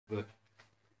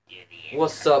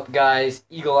What's up, guys?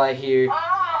 Eagle Eye here.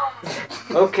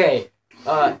 Okay,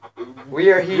 we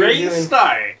are here doing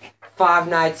Five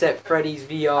Nights at Freddy's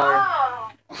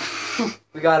VR.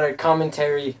 We got our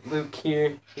commentary, Luke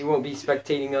here. He won't be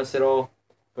spectating us at all,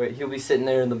 but he'll be sitting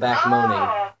there in the back moaning.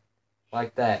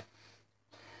 Like that.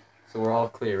 So we're all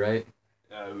clear, right?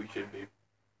 We should be.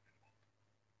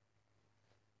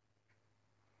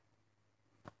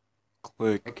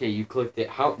 Click. Okay, you clicked it.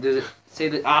 How does it say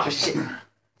the... Ah, shit.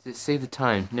 Does it say the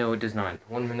time? No, it does not.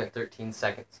 1 minute, 13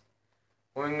 seconds.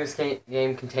 Warning, this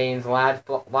game contains loud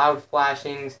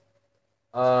flashings,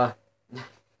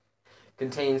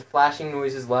 contains flashing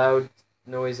noises, loud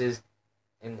noises,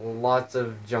 and lots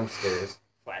of jump scares.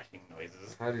 Flashing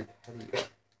noises. How do you...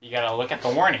 You gotta look at the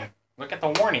warning. Look at the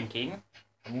warning, Keaton.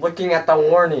 I'm looking at the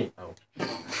warning. Oh.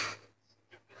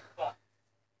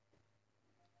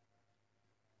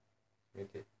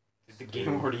 Okay. Did the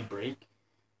game already break?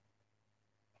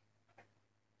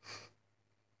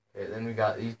 Okay, then we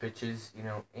got these bitches, you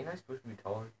know, ain't I supposed to be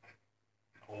taller?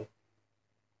 Oh.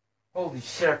 Holy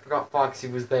shit, I forgot Foxy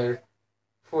was there.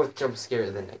 Fourth jump scare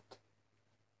of the night.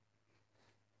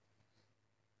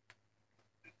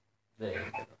 They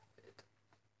ain't gonna fit.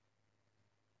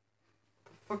 What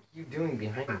the fuck are you doing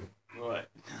behind me? What?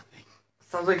 Nothing.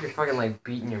 Sounds like you're fucking like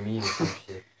beating your meat or some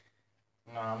shit.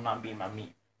 No, I'm not beating my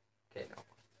meat. Okay, no.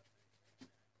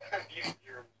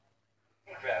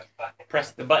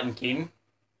 Press the button, Keaton.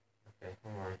 Okay,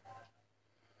 hold on.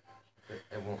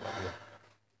 It won't let me.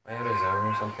 Am I out of zone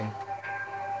or something?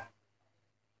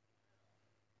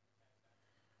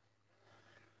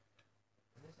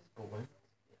 What is this balloon?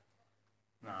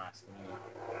 Nah, it's me.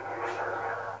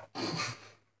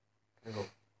 I'm gonna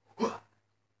go.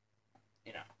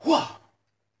 You know.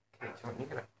 Okay, John, you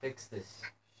gotta fix this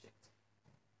shit.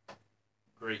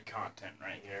 Great content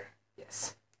right here.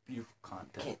 Yes. Beautiful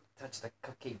content. Can't touch the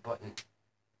cupcake button.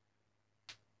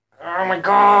 Oh my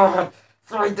god!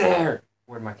 It's right there!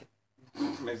 Where'd my...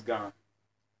 It's gone.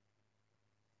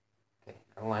 Okay,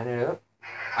 I'll line it up.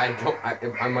 I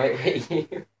might hit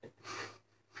you.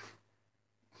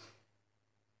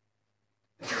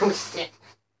 Oh shit.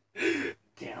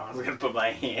 Damn, I was gonna put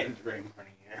my hand right in front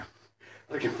of you.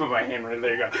 I was gonna put my hand right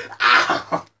there and go,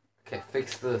 ow! Okay,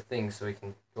 fix the thing so we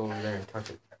can go over there and touch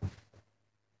it.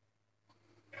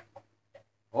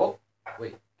 Oh,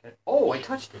 wait. Oh, I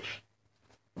touched it.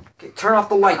 Okay, turn off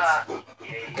the lights. You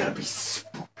gotta be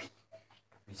spooky.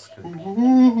 Be spooky.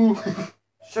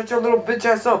 Shut your little bitch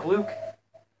ass up, Luke.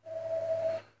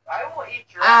 I will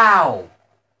eat your Ow!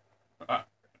 Okay,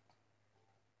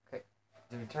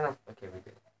 did we turn off? Okay, we're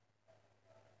good.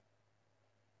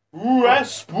 Ooh,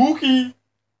 that's spooky.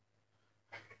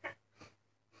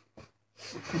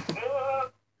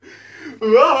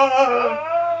 We're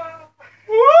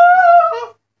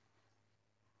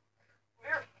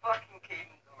fucking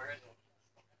Caden's immersion.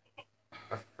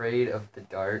 Afraid of the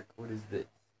dark? What is this?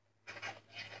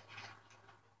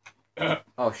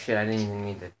 Oh shit, I didn't even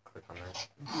mean to click on that.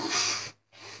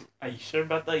 Are you sure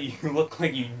about that? You look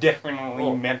like you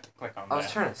definitely meant to click on that. I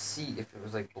was trying to see if it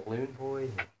was like Balloon Boy.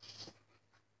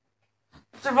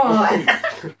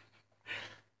 Survive!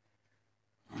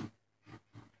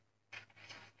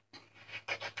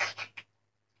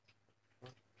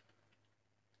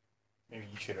 Maybe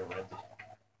you should have read this.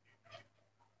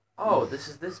 Oh, this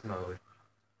is this mode.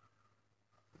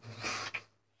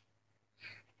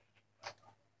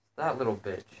 That little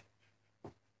bitch.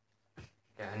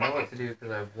 Yeah, I know what to do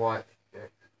because I've watched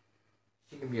it.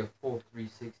 She can be a full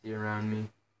 360 around me.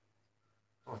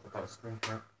 Oh, I thought that was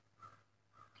screenshot.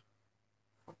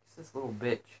 What is this little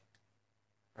bitch?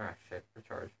 Ah, shit.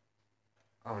 Recharge.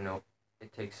 Oh, no.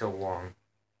 It takes so long.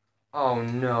 Oh,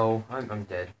 no. I'm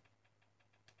dead.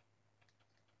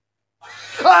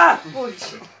 Ah! Holy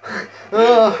shit.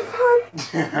 Oh,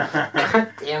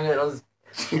 God damn it.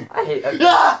 I hate it.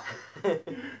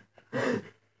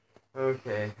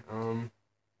 Okay,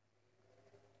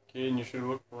 Kid, you should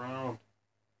look around.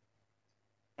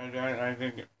 I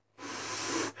think...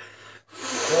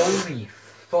 Holy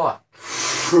fuck.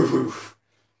 Ooh.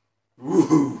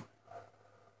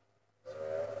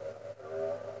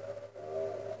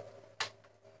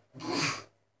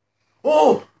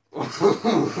 Oh!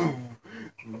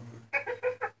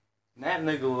 That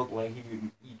nigga looked like he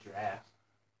could eat your ass.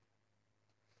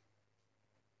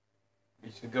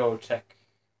 You should go check.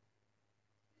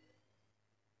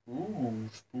 Ooh,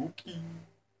 spooky.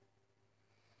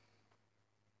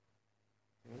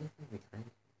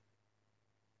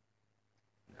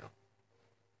 No.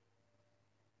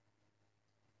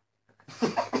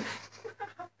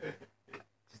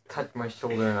 Just touch my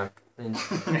shoulder and I flinch.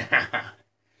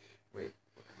 Wait.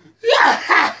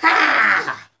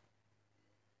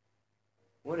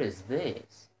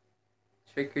 this?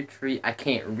 Trick or treat. I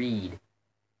can't read.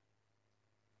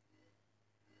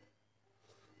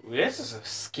 This is a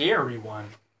scary one.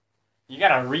 You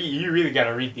gotta read. You really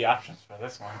gotta read the options for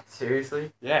this one.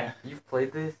 Seriously? Yeah. You've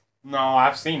played this? No,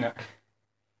 I've seen it.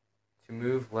 To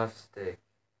move left stick.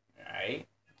 Alright.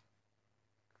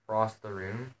 Cross the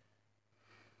room.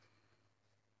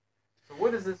 So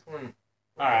what is this one?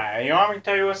 Alright, you want me to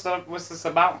tell you what's this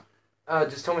about?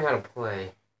 Just tell me how to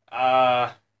play.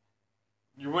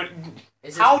 You would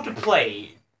how to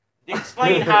play.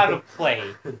 Explain how to play.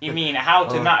 You mean how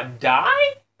to not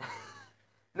die?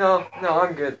 No,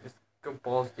 I'm good. Just go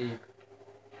balls deep.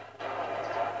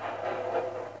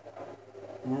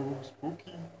 Ooh,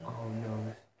 spooky. Oh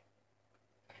no.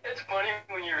 It's funny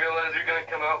when you realize you're gonna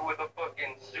come out with a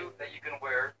fucking suit that you can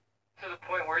wear to the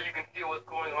point where you can feel what's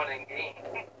going on in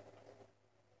game.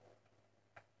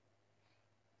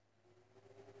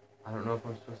 I don't know if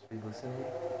I'm supposed to be listening.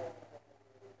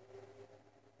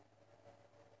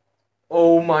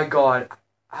 Oh my god.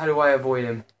 How do I avoid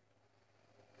him?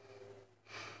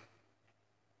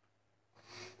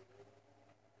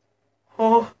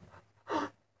 Oh.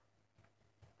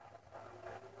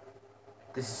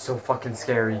 This is so fucking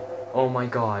scary. Oh my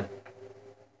god.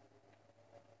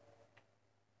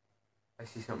 I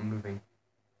see something moving.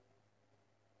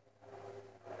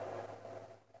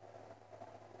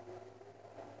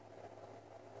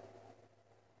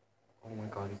 Oh my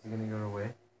god, is he gonna go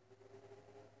away?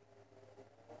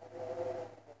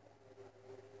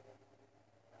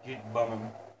 You bum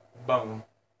him. Bum him.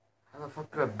 How the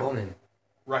fuck do I bum him?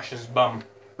 Rush his bum.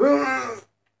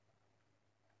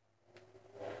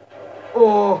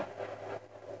 Oh!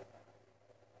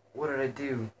 What did I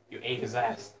do? You ate his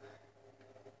ass.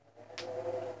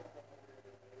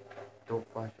 Don't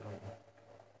flash it on me.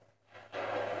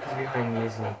 He's behind me,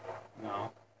 isn't he?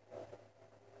 No.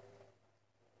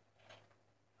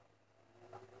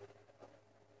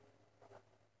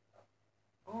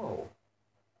 Oh.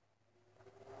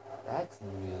 That's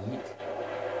neat.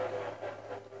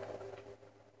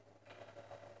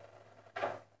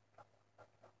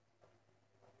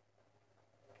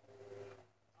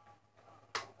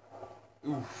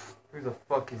 Oof. Who the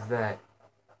fuck is that?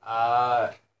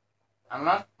 I'm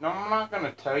not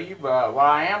gonna tell you, but what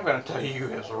I am gonna tell you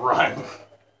is run.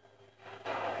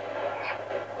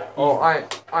 Oh,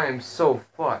 I am so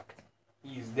fucked.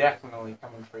 He's definitely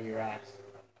coming for your ass.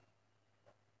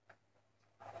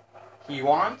 He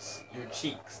wants your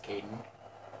cheeks, Caden.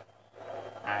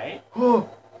 Alright? Oh!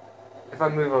 If I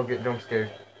move, I'll get jump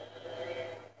scared.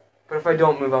 But if I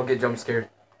don't move, I'll get jump scared.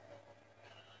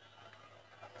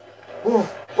 Oh!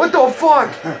 What the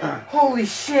fuck? Holy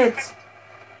shit!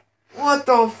 What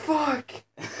the fuck?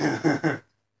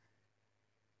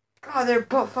 God, they're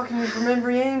butt fucking me from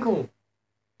every angle.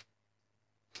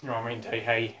 You want me to tell you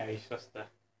how you're supposed to,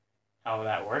 how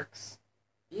that works?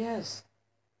 Yes.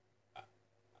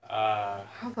 How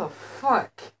the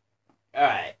fuck?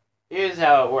 Alright, here's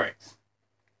how it works.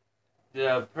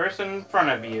 The person in front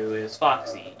of you is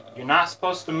Foxy. You're not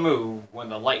supposed to move when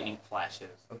the lightning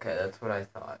flashes. Okay, that's what I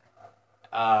thought.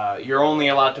 You're only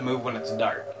allowed to move when it's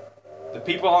dark. The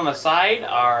people on the side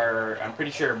are, I'm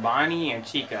pretty sure, Bonnie and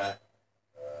Chica.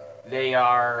 They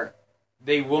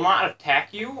will not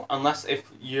attack you unless if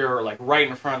you're like right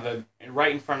in front of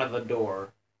the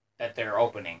door that they're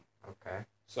opening. Okay.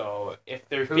 So if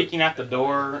they're peeking at the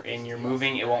door and you're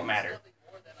moving, it won't matter.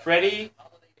 Freddy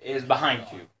is behind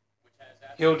you.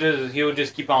 He'll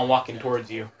just keep on walking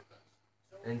towards you.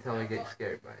 Until I get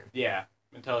scared by him. Yeah,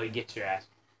 until he gets your ass.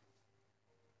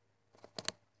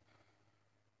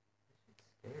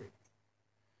 Scary.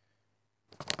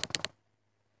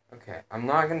 Okay, I'm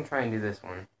not gonna try and do this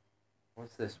one.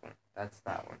 What's this one? That's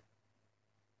that one.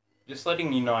 Just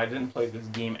letting you know, I didn't play this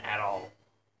game at all.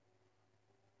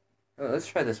 Oh, let's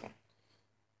try this one.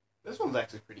 This one's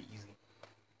actually pretty easy.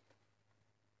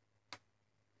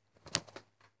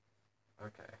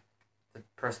 Okay.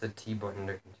 Press the T button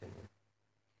to continue.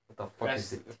 What the fuck is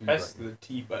the T button? Press the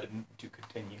T button to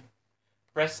continue.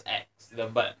 Press X, the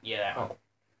button. Yeah. Oh.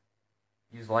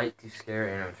 Use light to scare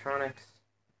animatronics.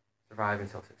 Survive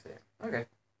until 6 a.m. Okay.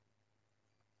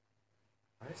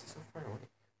 Why is it so far away?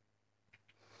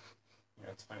 You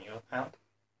know, it's funny, how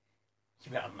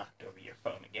you got knocked over your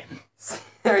phone again.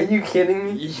 Are you kidding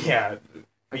me? Yeah.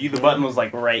 For you, the button was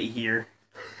like right here.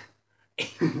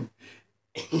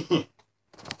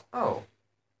 Oh.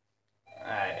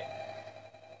 Alright.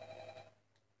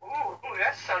 Ooh,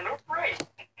 that sounded right.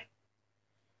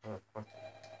 Oh, fuck.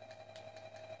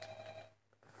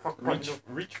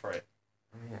 Reach for it.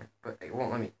 Oh, yeah, but it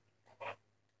won't let me.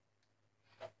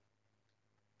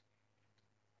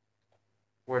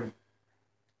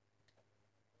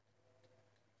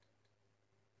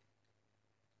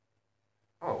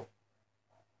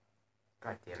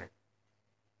 God damn it.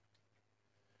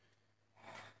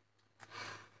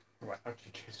 Why don't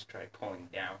you just try pulling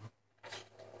down?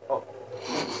 Oh.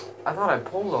 I thought I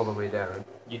pulled all the way down.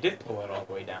 You did pull it all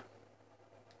the way down.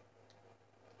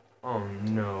 Oh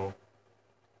no.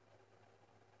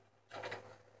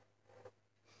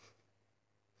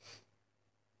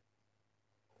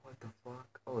 What the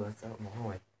fuck? Oh, that's out in the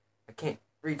hallway. I can't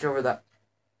reach over that.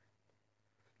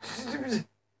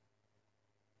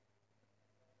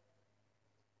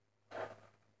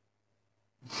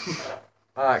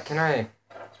 Can I...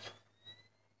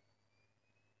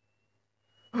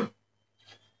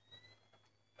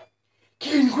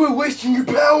 Can't quit wasting your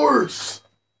powers!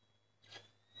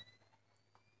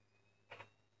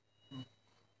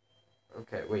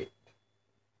 Okay, wait.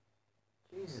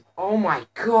 Jesus. Oh my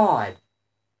god!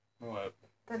 What?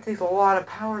 That takes a lot of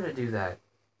power to do that.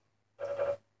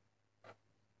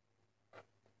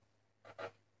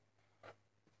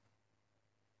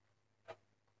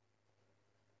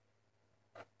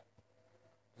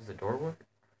 Does the door work?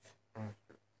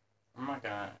 I'm not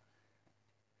gonna...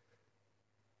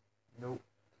 Nope.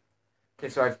 Okay,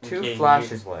 so I have two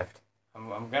flashes left.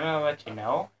 I'm gonna let you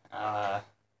know.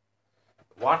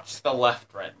 Watch the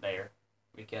left right there.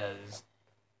 Because...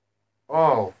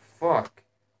 Oh, fuck.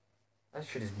 That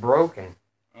shit is broken.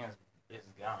 It's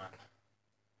gone.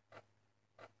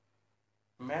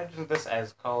 Imagine this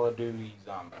as Call of Duty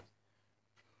Zombies.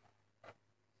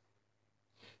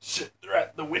 Shit, they're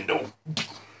at the window.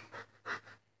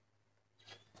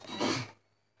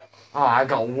 Oh, I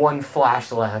got one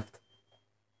flash left.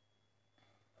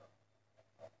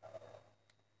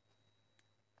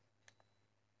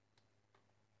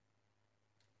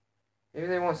 Maybe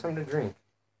they want something to drink.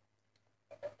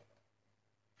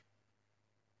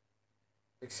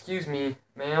 Excuse me,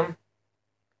 ma'am.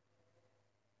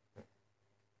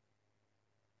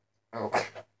 Oh. Okay,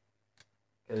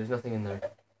 there's nothing in there.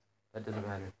 That doesn't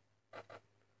matter.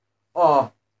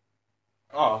 Oh.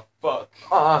 Oh, fuck.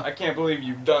 I can't believe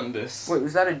you've done this. Wait,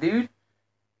 was that a dude?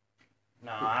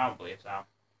 No, I don't believe so.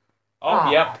 Oh,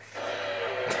 yep.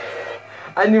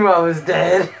 I knew I was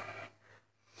dead.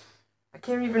 I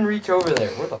can't even reach over there.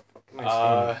 Where the fuck am I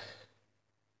standing?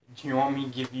 Do you want me to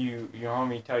give you... You want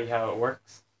me to tell you how it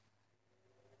works?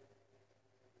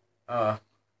 No.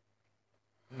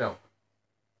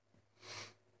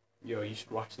 Yo, you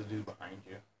should watch the dude behind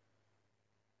you.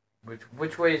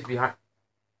 Which way is behind?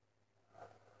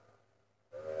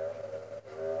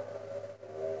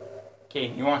 Okay,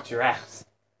 he wants your ass.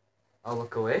 I'll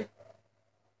look away.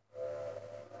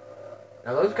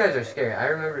 Now those guys are scary. I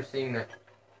remember seeing that.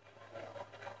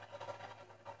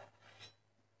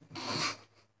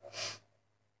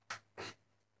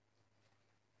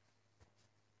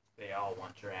 They all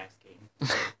want your ass, Caden.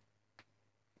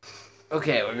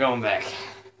 Okay, we're going back.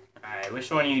 Alright,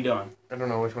 which one are you doing? I don't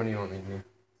know which one you want me to do.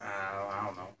 I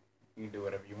don't know. You can do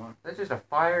whatever you want. That's just a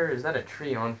fire? Is that a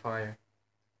tree on fire?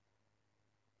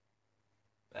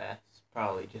 That's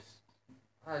probably just...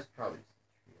 That's probably just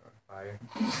a tree on fire.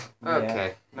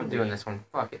 Okay, I'm doing this one.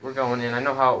 Fuck it, we're going in. I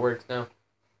know how it works now.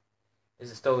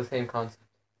 Is it still the same concept?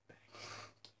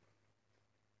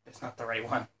 It's not the right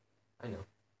one. I know.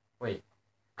 Wait.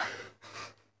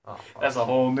 Oh, that's a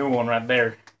whole new one right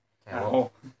there. Okay,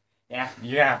 well, yeah,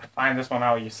 you have to find this one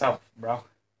out yourself, bro.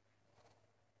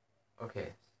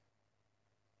 Okay.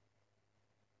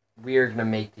 We're gonna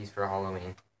make these for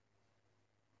Halloween.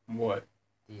 What?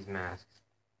 These masks.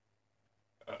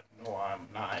 No, I'm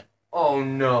not. Oh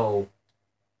no.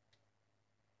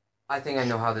 I think I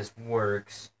know how this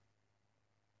works.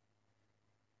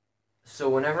 So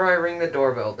whenever I ring the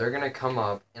doorbell, they're gonna come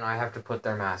up and I have to put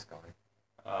their mask on.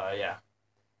 Yeah.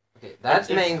 Okay, that's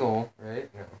Mangle, right?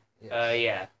 No. Yes.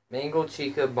 Yeah. Mangle,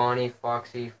 Chica, Bonnie,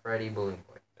 Foxy, Freddy, Balloon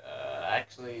Boy.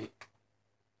 Actually,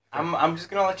 I'm just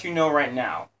gonna let you know right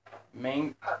now.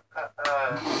 I'm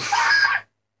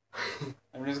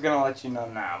just gonna let you know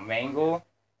now. Mangle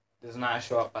does not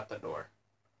show up at the door.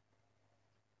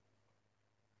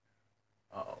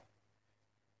 Uh-oh.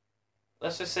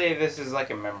 Let's just say this is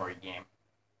like a memory game.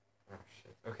 Oh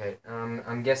shit. Okay.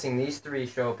 I'm guessing these three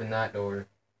show up in that door.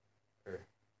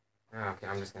 Okay,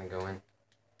 I'm just gonna go in.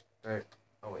 Alright.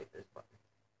 Oh wait, there's a button.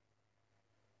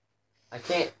 I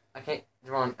can't,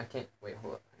 Javon, I can't, wait,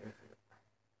 hold up.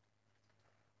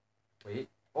 Wait.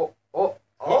 Oh!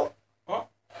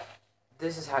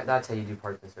 This is how, that's how you do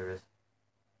parts and service.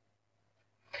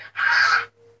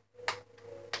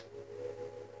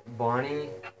 Bonnie.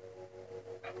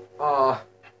 But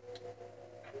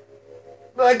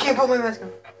I can't put my mask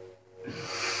on.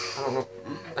 I don't know.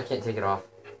 I can't take it off.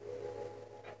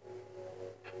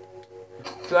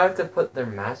 Do I have to put their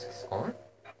masks on?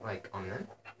 Like, on them?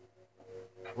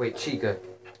 Wait, Chica.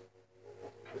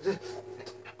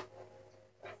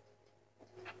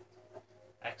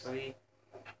 Actually...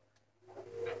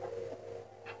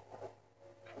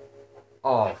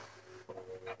 Oh.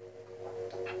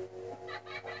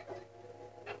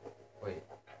 Wait.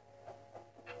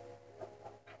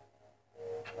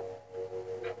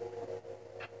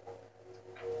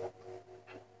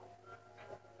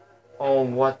 Oh,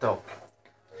 what the...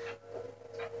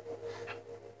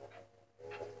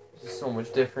 This is so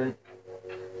much different.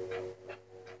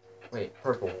 Wait,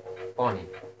 purple. Bonnie.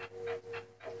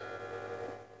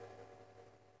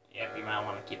 Yeah, you might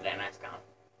want to keep that mask on.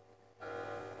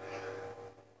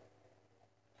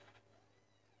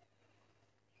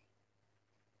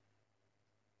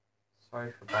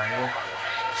 Sorry for buying it.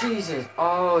 Jesus!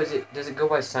 Oh, does it go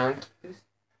by sound cues?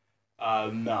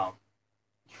 No.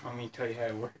 You want me to tell you how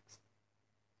it works?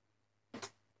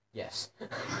 Yes.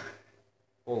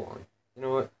 Hold on. You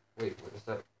know what? Wait, what is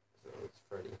that? So it's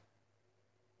Freddy.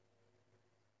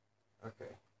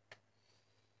 Okay.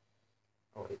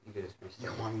 Oh wait, you can just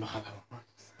restart. You want to know how that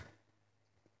works?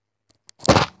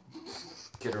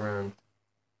 Get around.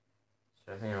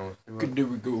 So I think I almost threw up. There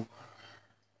we go.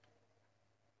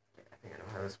 Okay, I think I know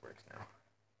how this works now.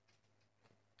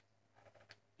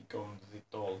 Becomes it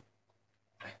all.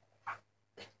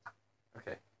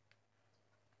 Okay.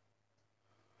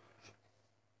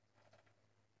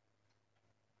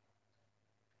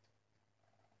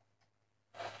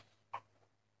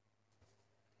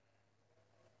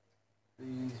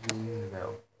 Please ring the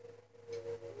bell.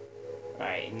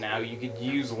 Alright, now you could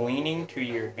use leaning to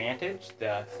your advantage.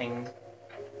 The thing...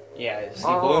 Yeah, see,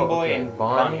 Oh, Balloon Boy okay. and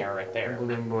Bonnie Bonnie are right there. And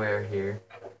Balloon Boy are here.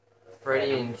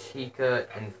 Freddy and Chica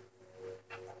and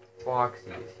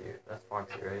Foxy is here. That's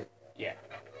Foxy, right? Yeah.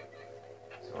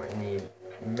 So I need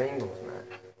Mangle's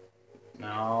mask.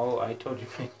 No, I told you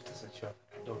it doesn't show up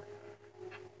at the door.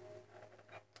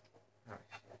 Oh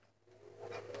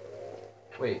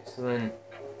shit. Wait, so then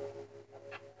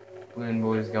Balloon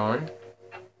Boy's gone?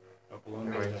 Oh,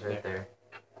 Balloon Boy's Everyone's right there.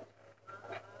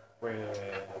 Wait.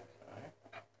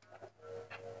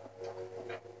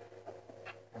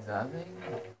 Is that me?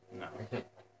 No. Okay.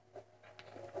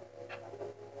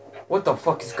 What the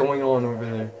fuck is going on over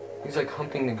there? He's like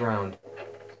humping the ground.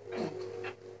 So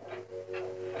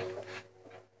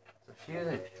she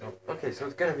doesn't show. Okay, so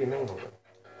it's gonna be Mangle then.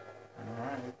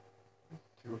 Alright.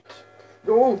 Do it.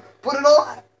 No! Put it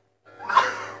on!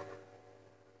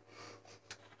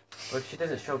 Well, if she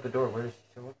doesn't show up the door, where does she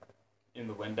show up? In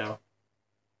the window.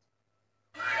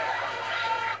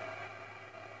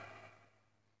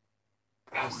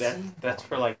 That's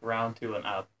for like round 2 and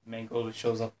up. Mangle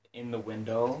shows up in the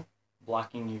window,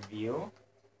 blocking your view.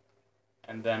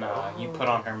 And then you put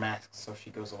on her mask so she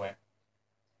goes away.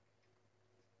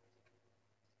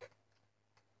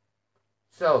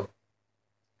 So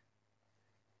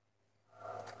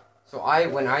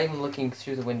when I'm looking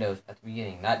through the windows at the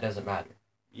beginning, that doesn't matter.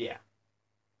 Yeah.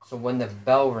 So when the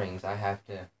bell rings, I have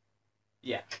to.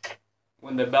 Yeah.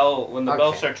 When the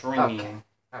bell starts ringing.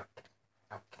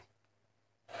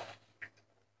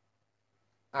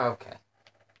 Okay,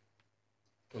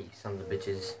 you sons of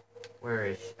bitches. Where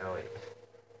is she? Oh, wait.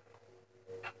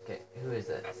 Okay, who is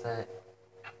that?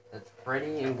 That's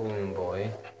Freddy and Balloon Boy.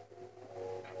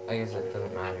 I guess that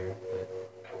doesn't matter, but...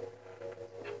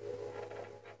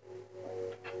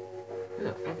 Who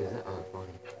the fuck is that? Oh, it's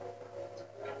Bonnie.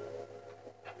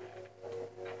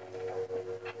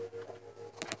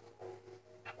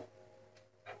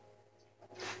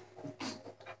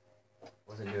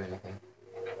 Wasn't doing anything.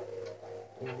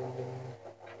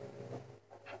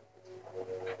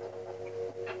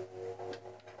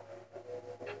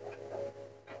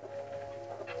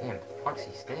 Damn,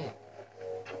 Foxy, stay.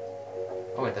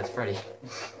 Oh wait, that's Freddy.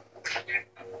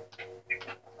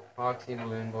 Foxy,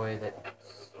 Balloon Boy, that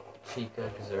Chica,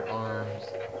 because their arms.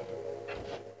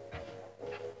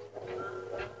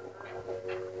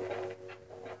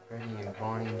 Freddy and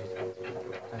Bonnie just went through the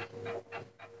door.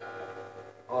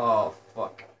 Oh,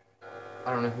 fuck.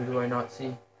 I don't know, who do I not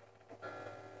see?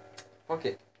 Fuck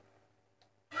it.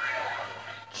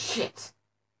 Shit!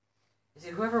 Is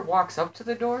it whoever walks up to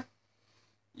the door?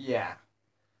 Yeah.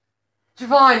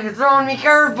 Javon, you're throwing me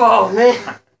curveballs,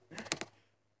 man!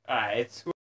 Alright, it's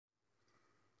who.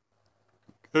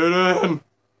 Get in!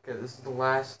 Okay, this is the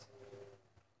last.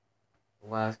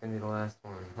 Gonna be the last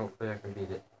one. Hopefully I can beat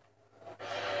it.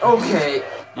 Okay!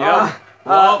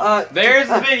 Yep. There's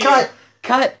the video!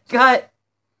 Cut!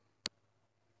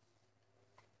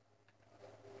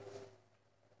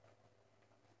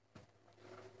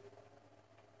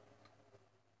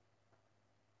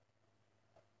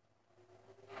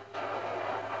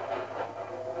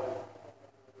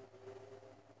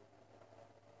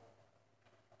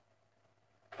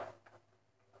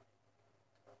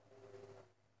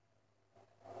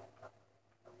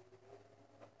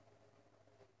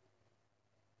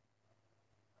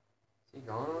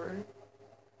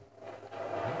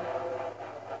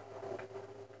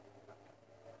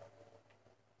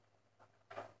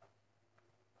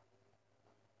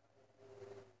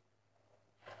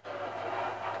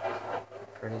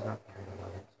 Freddy's not behind me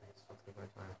yet, so I still take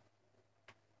my time.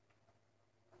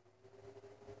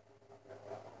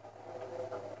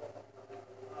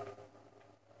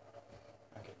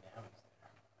 Okay, now he's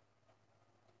there.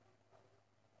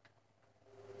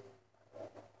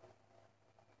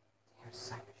 Damn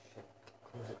sack of shit.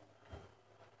 Close it.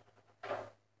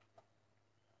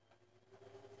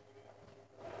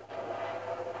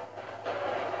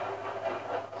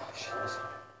 Oh, shit, listen.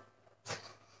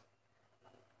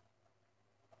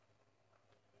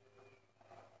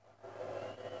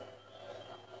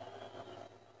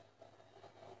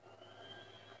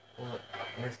 What?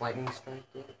 There's lightning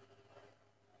strike, dude?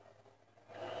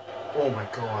 Oh my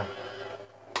god.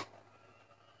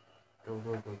 Go,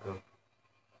 go, go, go.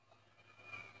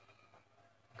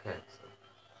 Okay, so.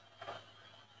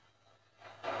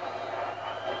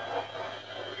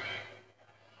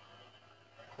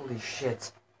 Holy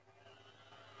shit.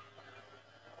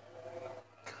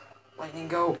 Lightning,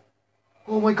 go.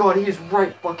 Oh my god, he is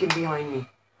right fucking behind me.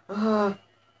 Is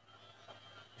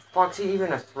Foxy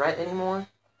even a threat anymore?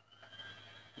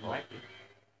 Might be.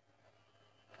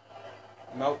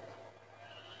 Nope.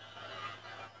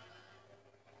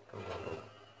 Go, go,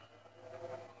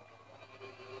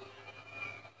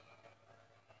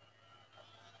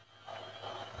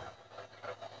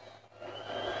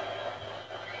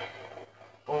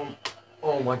 go.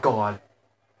 Oh my god.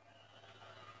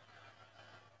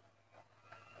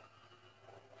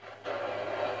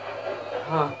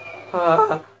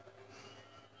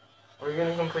 Are we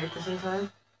gonna complete this in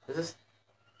time? Is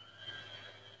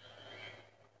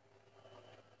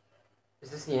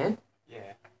this the end?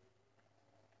 Yeah.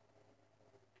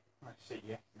 Oh shit,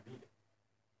 yeah, you beat it.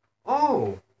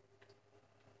 Oh!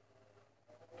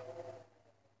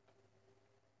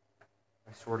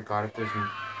 I swear to God, if there's...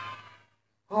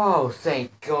 Oh,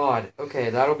 thank God. Okay,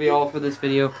 that'll be all for this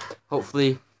video.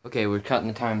 Hopefully... Okay, we're cutting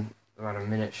the time about a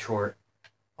minute short.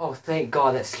 Oh, thank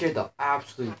God. That scared the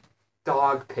absolute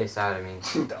dog piss out of me.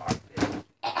 Dog piss.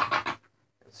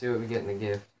 Let's see what we get in the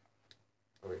gift.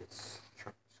 Oh, wait, it's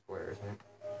square, isn't it?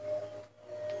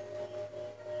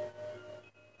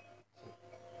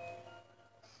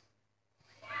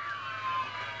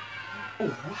 Oh,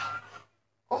 wow.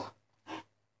 Oh.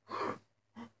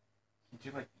 Did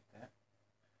you like eat that?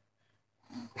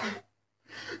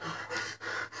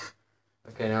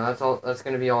 Okay, now that's all. That's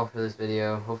gonna be all for this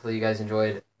video. Hopefully, you guys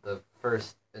enjoyed the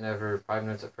first and ever 5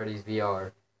 Nights at Freddy's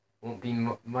VR. Won't be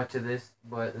much of this,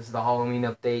 but this is the Halloween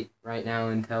update right now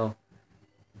until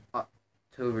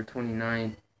October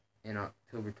 29th and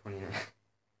October 29th.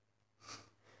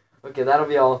 Okay, that'll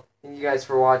be all. Thank you guys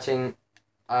for watching.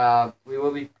 We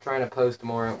will be trying to post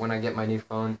more when I get my new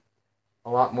phone. A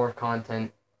lot more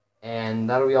content. And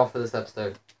that'll be all for this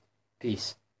episode.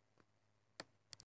 Peace.